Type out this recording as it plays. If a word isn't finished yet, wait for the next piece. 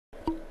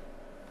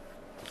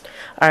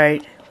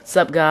Alright, what's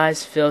up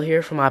guys? Phil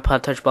here from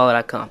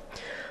iPodTouchBaller.com.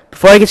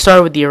 Before I get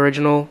started with the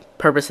original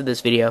purpose of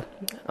this video,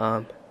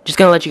 just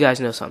gonna let you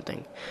guys know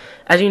something.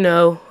 As you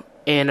know,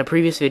 in a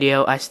previous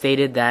video, I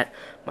stated that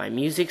my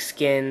music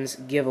skins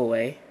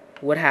giveaway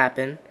would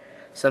happen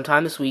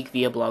sometime this week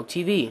via Blog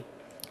TV.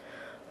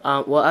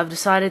 Well, I've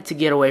decided to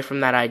get away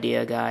from that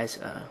idea, guys.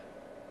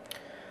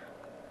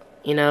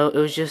 It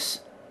was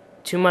just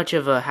too much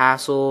of a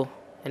hassle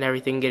and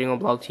everything getting on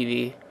Blog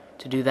TV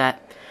to do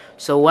that.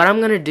 So what I'm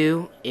going to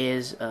do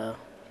is,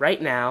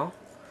 right now,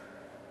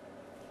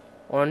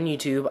 on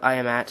YouTube, I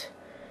am at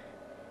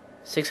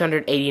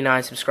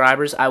 689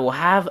 subscribers. I will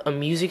have a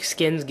music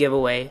skins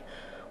giveaway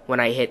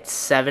when I hit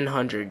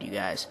 700, you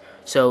guys.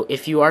 So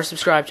if you are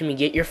subscribed to me,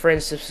 get your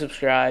friends to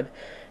subscribe.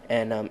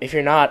 And if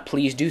you're not,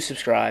 please do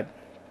subscribe.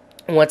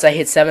 And once I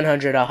hit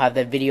 700, I'll have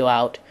that video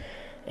out.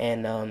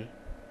 And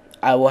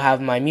I will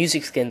have my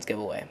music skins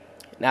giveaway.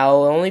 Now,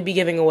 I'll only be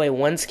giving away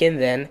one skin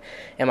then,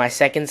 and my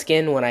second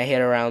skin when I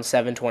hit around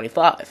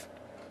 725.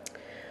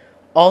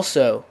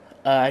 Also,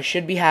 I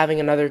should be having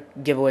another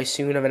giveaway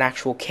soon of an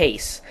actual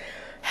case.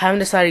 Haven't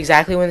decided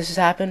exactly when this has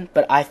happened,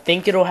 but I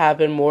think it'll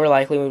happen more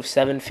likely with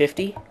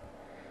 750.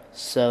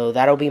 So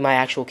that'll be my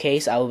actual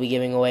case. I will be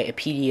giving away a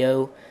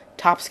PDO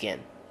top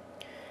skin.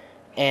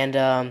 And,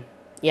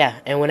 yeah,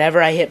 and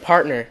whenever I hit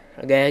partner,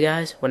 okay,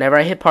 guys? Whenever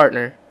I hit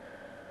partner,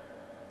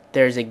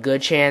 there's a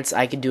good chance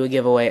I could do a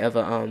giveaway of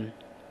a,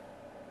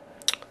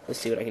 let's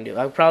see what I can do.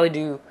 I'll probably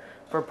do,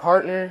 for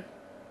partner,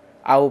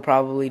 I will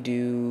probably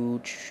do,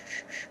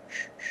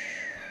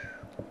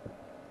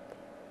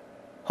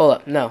 hold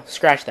up, no,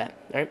 scratch that,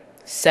 alright?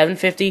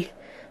 750,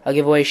 I'll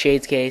give away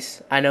Shade's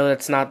case. I know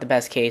that's not the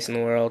best case in the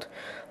world.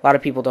 A lot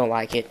of people don't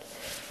like it.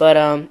 But,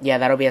 yeah,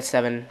 that'll be at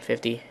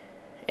 750.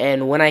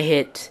 And when I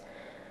hit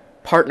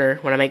partner,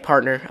 when I make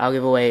partner, I'll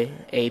give away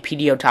a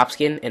PDO top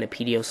skin and a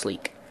PDO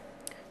sleek.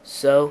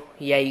 So,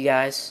 yeah, you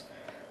guys,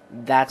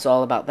 that's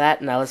all about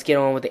that. Now let's get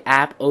on with the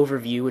app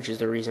overview, which is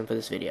the reason for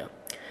this video.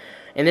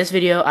 In this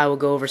video, I will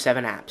go over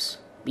 7 apps.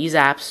 These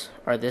apps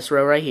are this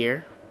row right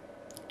here,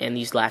 and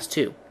these last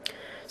 2.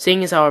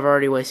 Seeing as how I've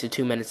already wasted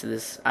 2 minutes of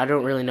this, I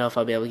don't really know if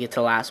I'll be able to get to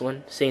the last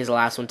one, seeing as the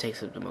last one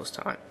takes up the most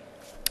time.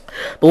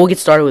 But we'll get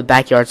started with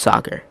Backyard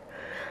Soccer.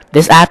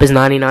 This app is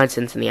 99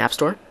 cents in the App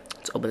Store.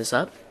 Let's open this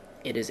up.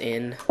 It is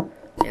in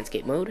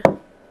landscape mode.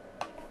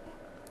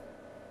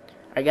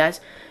 Alright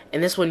guys, in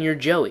this one you're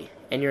Joey,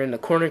 and you're in the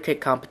corner kick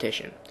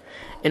competition.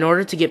 In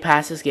order to get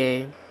past this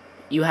game,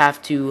 you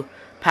have to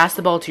pass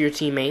the ball to your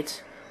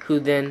teammates, who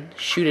then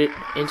shoot it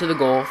into the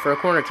goal for a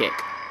corner kick.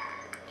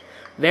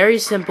 Very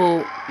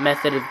simple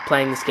method of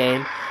playing this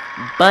game,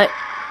 but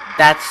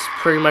that's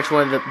pretty much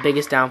one of the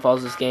biggest downfalls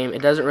of this game.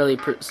 It doesn't really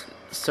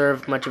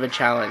serve much of a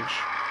challenge,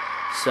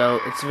 so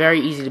it's very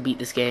easy to beat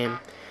this game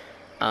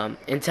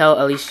until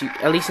at least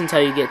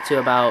until you get to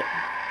about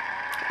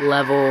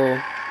level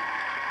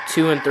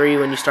 2 and 3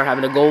 when you start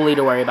having a goalie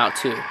to worry about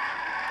too.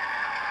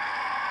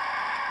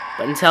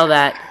 But until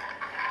that,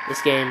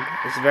 this game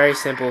is very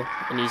simple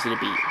and easy to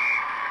beat.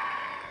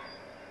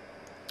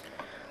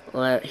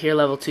 Here,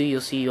 level 2, you'll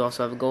see you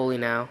also have a goalie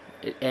now,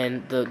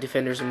 and the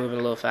defenders are moving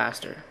a little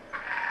faster.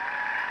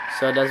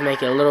 So it does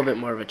make it a little bit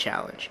more of a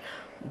challenge.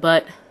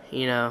 But,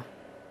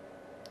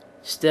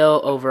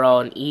 still overall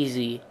an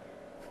easy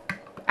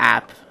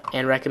app,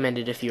 and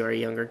recommended if you're a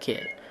younger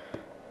kid.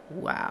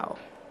 Wow.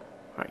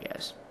 Alright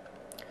guys.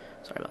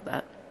 Sorry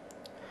about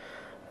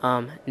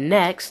that.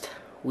 Next,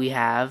 we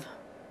have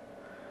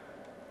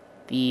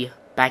the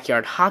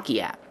Backyard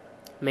Hockey app,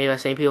 made by the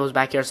same people as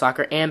Backyard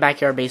Soccer and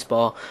Backyard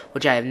Baseball,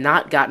 which I have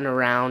not gotten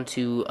around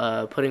to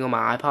putting on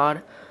my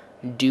iPod.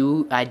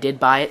 I did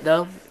buy it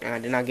though, and I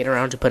did not get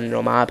around to putting it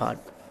on my iPod.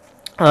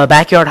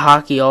 Backyard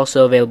Hockey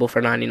also available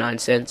for 99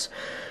 cents,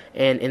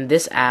 and in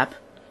this app,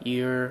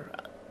 you're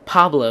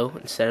Pablo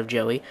instead of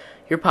Joey.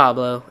 You're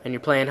Pablo, and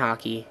you're playing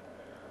hockey.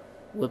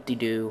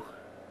 Whoop-de-doo.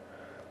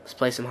 Let's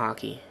play some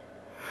hockey.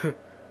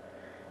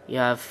 You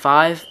have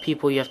 5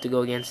 people you have to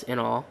go against in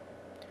all.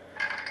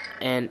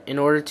 And in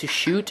order to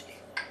shoot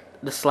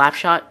the slap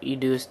shot, you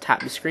do is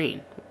tap the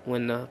screen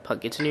when the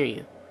puck gets near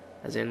you.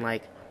 As in,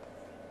 like,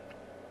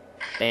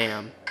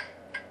 bam.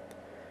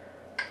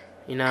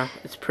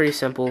 It's a pretty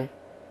simple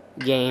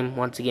game,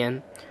 once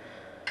again.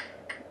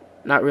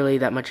 Not really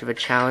that much of a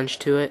challenge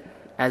to it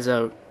as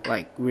a,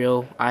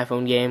 real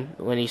iPhone game.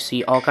 When you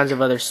see all kinds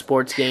of other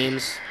sports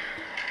games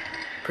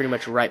pretty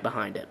much right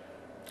behind it.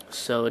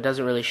 So it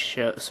doesn't really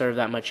serve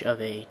that much of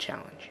a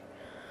challenge.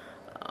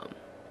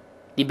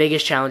 The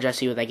biggest challenge I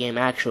see with that game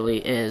actually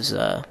is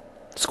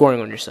scoring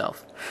on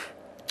yourself.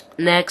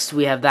 Next,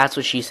 we have That's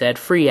What She Said,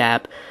 free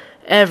app.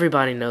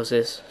 Everybody knows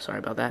this. Sorry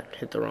about that.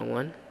 Hit the wrong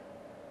one.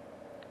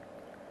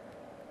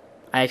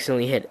 I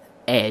accidentally hit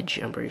Edge,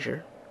 I'm pretty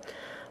sure.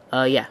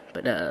 Yeah,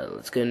 but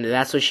let's go into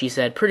That's What She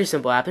Said. Pretty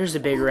simple app. There's a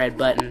big red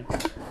button.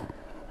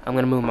 I'm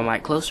going to move my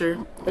mic closer.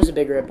 There's a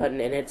big red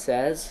button, and it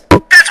says,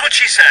 That's what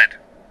she said.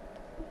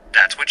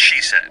 That's what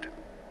she said.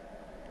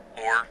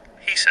 Or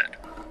he said.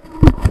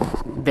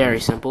 Very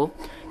simple.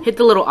 Hit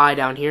the little eye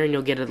down here and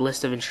you'll get a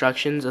list of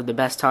instructions of the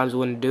best times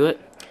when to do it.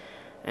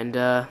 And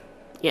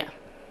yeah,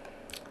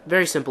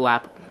 very simple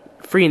app,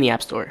 free in the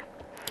App Store.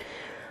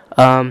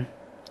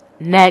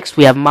 Next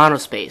we have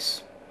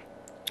Monospace,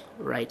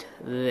 right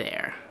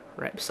there,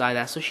 right beside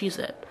That's What She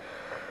Said.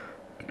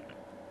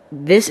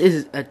 This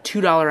is a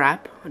 $2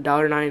 app,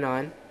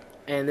 $1.99,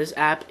 and this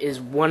app is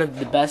one of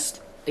the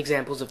best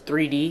examples of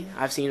 3D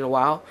I've seen in a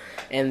while.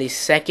 And the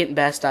second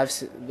best I've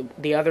seen,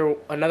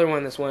 another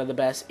one that's one of the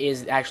best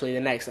is actually the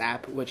next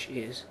app, which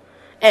is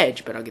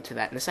Edge, but I'll get to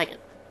that in a second.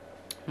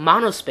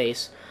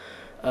 Monospace,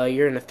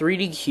 you're in a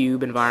 3D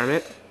cube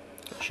environment.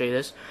 I'll show you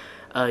this.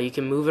 You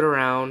can move it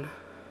around,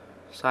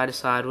 side to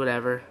side,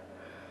 whatever.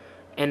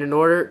 And in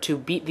order to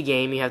beat the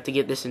game, you have to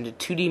get this into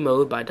 2D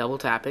mode by double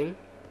tapping.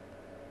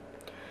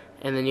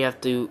 And then you have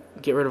to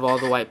get rid of all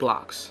the white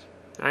blocks.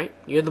 Alright?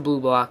 You're the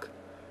blue block.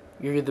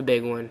 You're the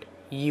big one.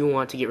 You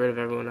want to get rid of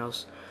everyone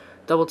else.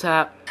 Double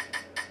tap.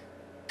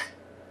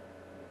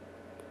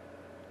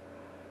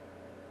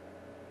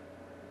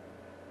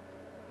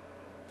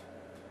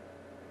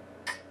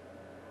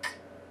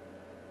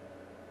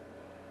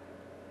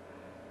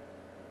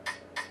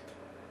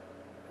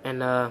 And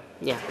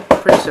yeah,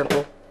 pretty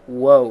simple.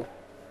 Whoa.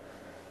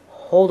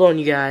 Hold on,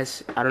 you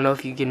guys. I don't know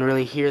if you can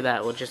really hear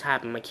that. What just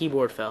happened? My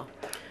keyboard fell.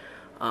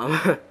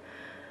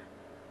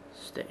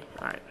 Stay.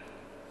 Alright.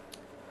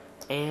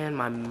 And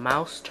my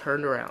mouse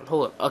turned around.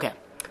 Hold up. Okay.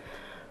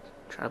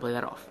 Try to play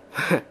that off.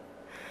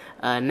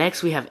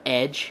 Next we have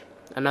Edge.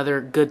 Another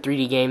good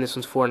 3D game. This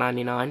one's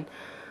 $4.99.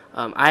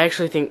 I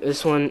actually think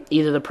this one,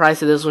 either the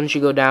price of this one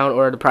should go down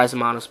or the price of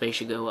Monospace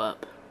should go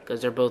up.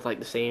 Because they're both like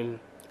the same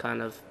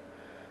kind of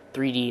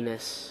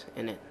 3D-ness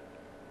in it.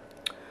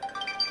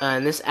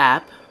 And this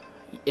app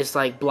is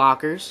like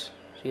blockers.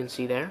 So you can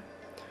see there.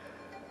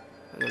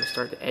 I'm going to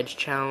start the Edge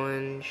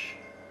challenge.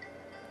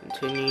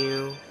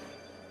 Continue.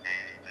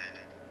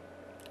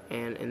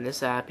 And in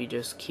this app, you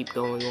just keep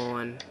going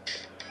on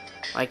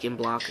like in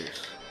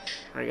blockers.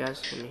 Alright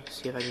guys, let me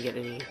see if I can get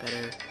any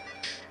better.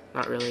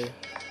 Not really.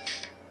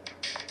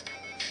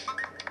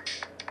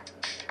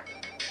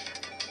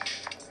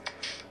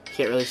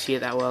 Can't really see it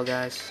that well,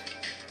 guys.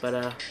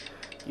 But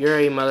you're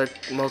a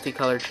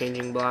multicolored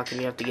changing block, and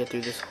you have to get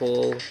through this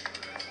whole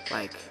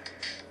like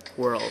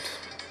world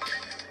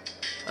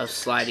of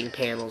sliding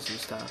panels and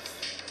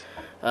stuff.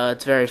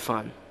 It's very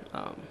fun.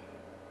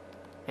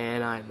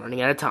 And I'm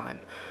running out of time.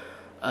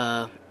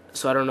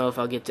 So I don't know if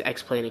I'll get to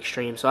X-Plane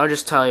Extreme, so I'll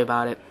just tell you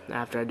about it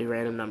after I do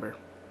random number.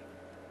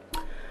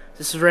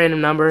 This is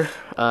random number.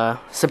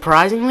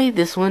 Surprisingly,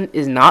 this one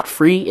is not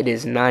free. It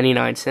is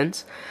 99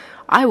 cents.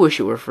 I wish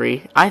it were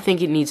free. I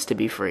think it needs to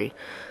be free.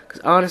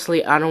 Because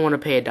honestly, I don't want to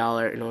pay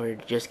 $1 in order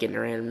to just get a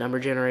random number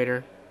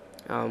generator.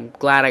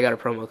 Glad I got a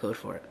promo code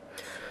for it.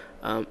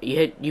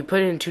 You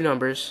put in two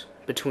numbers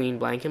between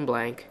blank and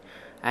blank.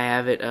 I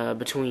have it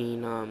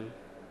between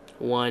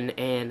 1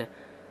 and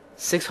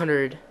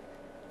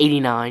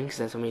 689, because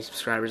that's how many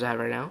subscribers I have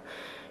right now.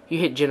 You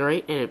hit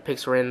generate, and it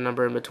picks a random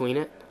number in between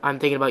it. I'm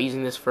thinking about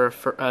using this for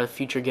a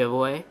future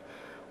giveaway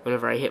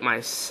whenever I hit my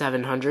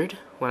 700,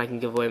 when I can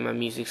give away my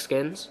music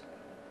skins.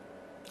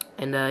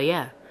 And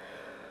yeah,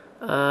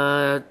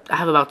 I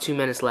have about 2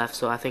 minutes left,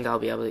 so I think I'll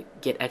be able to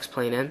get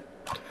X-Plane in.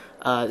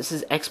 This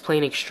is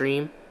X-Plane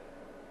Extreme.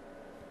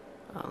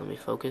 Let me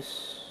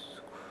focus.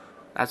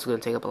 That's going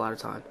to take up a lot of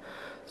time,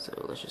 so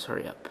let's just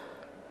hurry up.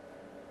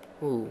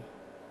 Ooh,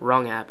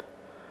 wrong app.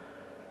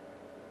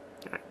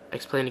 Alright,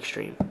 X-Plane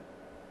Extreme.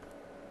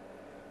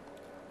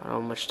 I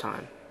don't have much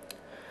time.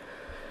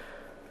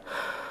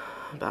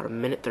 About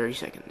 1 minute 30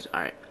 seconds.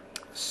 Alright,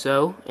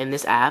 so in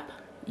this app,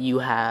 you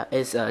have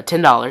it's $10,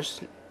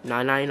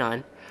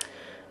 $9.99,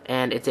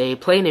 and it's a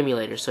plane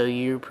emulator, so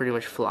you pretty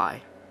much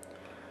fly.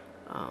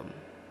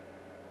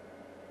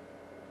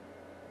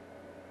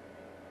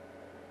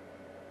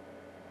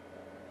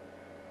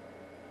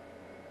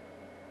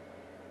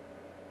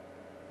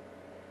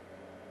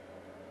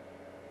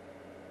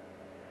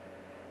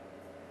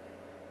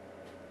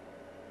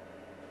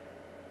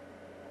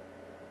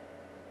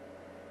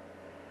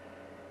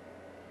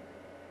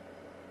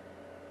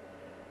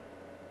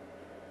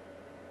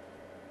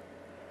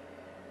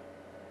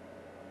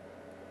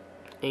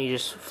 And you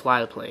just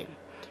fly the plane.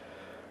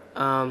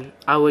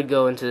 I would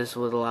go into this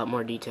with a lot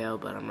more detail,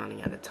 but I'm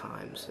running out of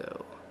time,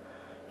 so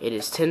it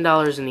is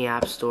 $10 in the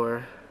App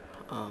Store.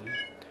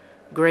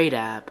 Great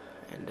app,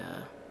 and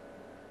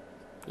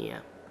yeah.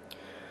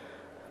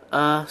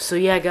 So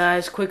yeah,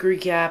 guys, quick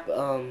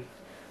recap.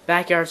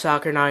 Backyard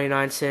soccer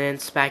 99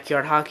 cents,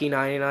 backyard hockey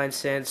 99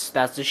 cents.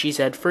 That's what she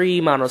said.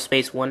 Free.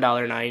 Monospace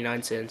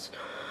 $1.99.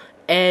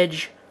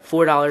 Edge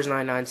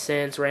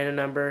 $4.99. Random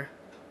number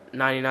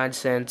 99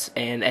 cents,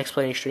 and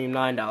X-Plane Extreme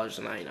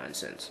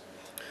 $9.99.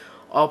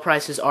 All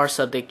prices are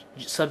subject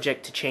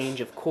to change,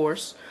 of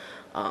course.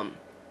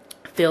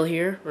 Phil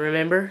here,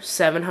 remember,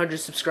 700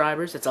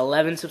 subscribers. That's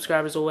 11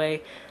 subscribers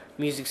away.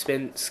 Music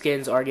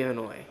skins are given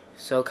away.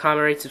 So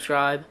comment, rate,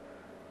 subscribe.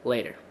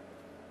 Later.